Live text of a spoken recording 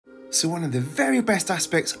So one of the very best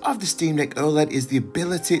aspects of the Steam Deck OLED is the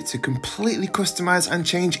ability to completely customize and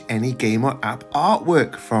change any game or app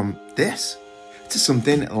artwork from this to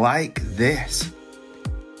something like this.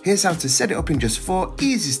 Here's how to set it up in just 4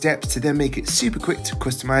 easy steps to then make it super quick to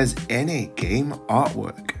customize any game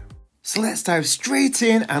artwork. So let's dive straight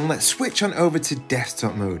in and let's switch on over to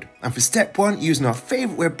desktop mode. And for step 1, using our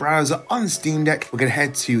favorite web browser on the Steam Deck, we're going to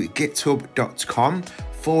head to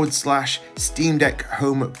github.com/Steam Deck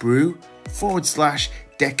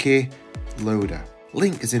Homebrew/Decky loader.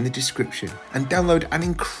 Link is in the description, and download an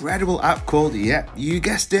incredible app called, yep, you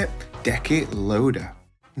guessed it, Decky Loader.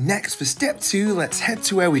 Next, for step 2, let's head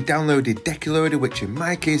to where we downloaded Decky Loader, which in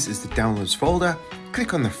my case is the downloads folder.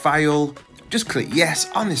 Click on the file, just click yes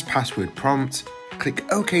on this password prompt, click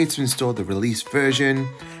OK to install the release version,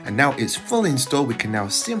 and now it's fully installed, we can now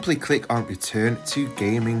simply click on return to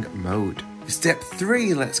gaming mode. For step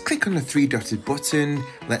 3, let's click on the 3-dotted button,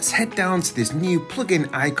 let's head down to this new plugin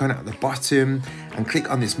icon at the bottom and click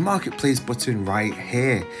on this marketplace button right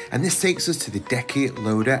here, and this takes us to the Decky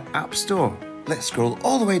Loader App Store. Let's scroll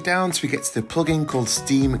all the way down till we get to the plugin called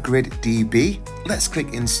Steam GridDB. Let's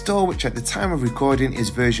click install, which at the time of recording is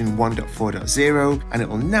version 1.4.0, and it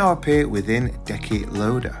will now appear within Decky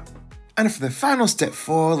Loader. And for the final step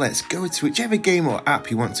 4, let's go to whichever game or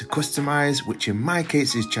app you want to customize, which in my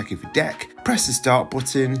case is Check If Deck. Press the start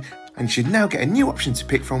button and you should now get a new option to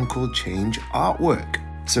pick from called Change Artwork.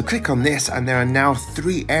 So click on this and there are now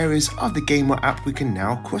 3 areas of the game or app we can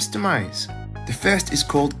now customize. The first is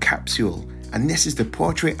called Capsule, and this is the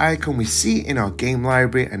portrait icon we see in our game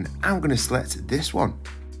library, and I'm going to select this one.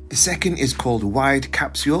 The second is called Wide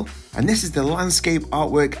Capsule, and this is the landscape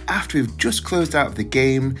artwork after we've just closed out of the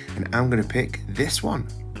game, and I'm going to pick this one.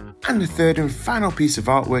 And the third and final piece of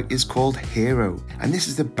artwork is called Hero, and this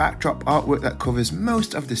is the backdrop artwork that covers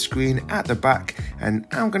most of the screen at the back, and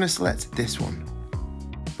I'm going to select this one.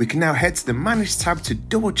 We can now head to the Manage tab to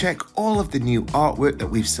double check all of the new artwork that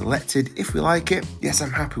we've selected if we like it. Yes,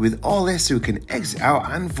 I'm happy with all this, so we can exit out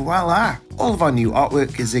and voila! All of our new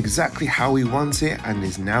artwork is exactly how we want it and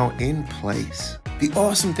is now in place. The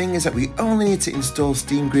awesome thing is that we only need to install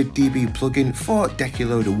Steam GridDB plugin for Decky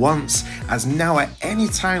Loader once, as now at any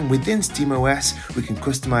time within SteamOS we can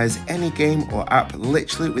customize any game or app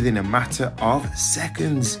literally within a matter of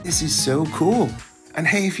seconds. This is so cool. And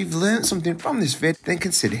hey, if you've learned something from this vid, then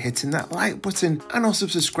consider hitting that like button and also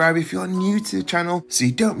subscribe if you're new to the channel so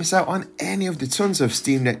you don't miss out on any of the tons of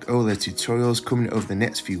Steam Deck OLED tutorials coming over the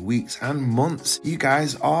next few weeks and months. You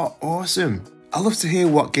guys are awesome. I'd love to hear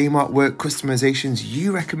what game artwork customizations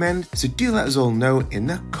you recommend, so do let us all know in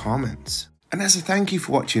the comments. And as a thank you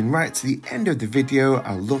for watching right to the end of the video,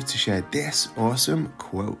 I'd love to share this awesome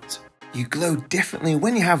quote. You glow differently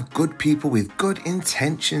when you have good people with good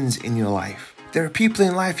intentions in your life. There are people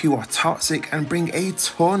in life who are toxic and bring a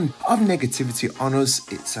ton of negativity on us,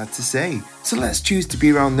 it's sad to say. So let's choose to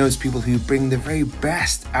be around those people who bring the very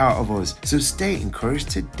best out of us. So stay encouraged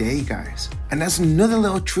today, guys. And as another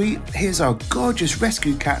little treat, here's our gorgeous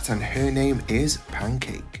rescue cat, and her name is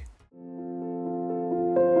Pancake.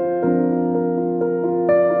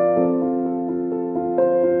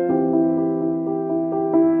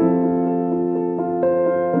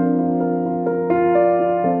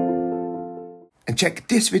 And check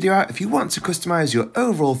this video out if you want to customize your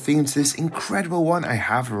overall theme to this incredible one I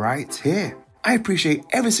have right here. I appreciate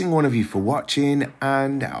every single one of you for watching,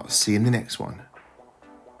 and I'll see you in the next one.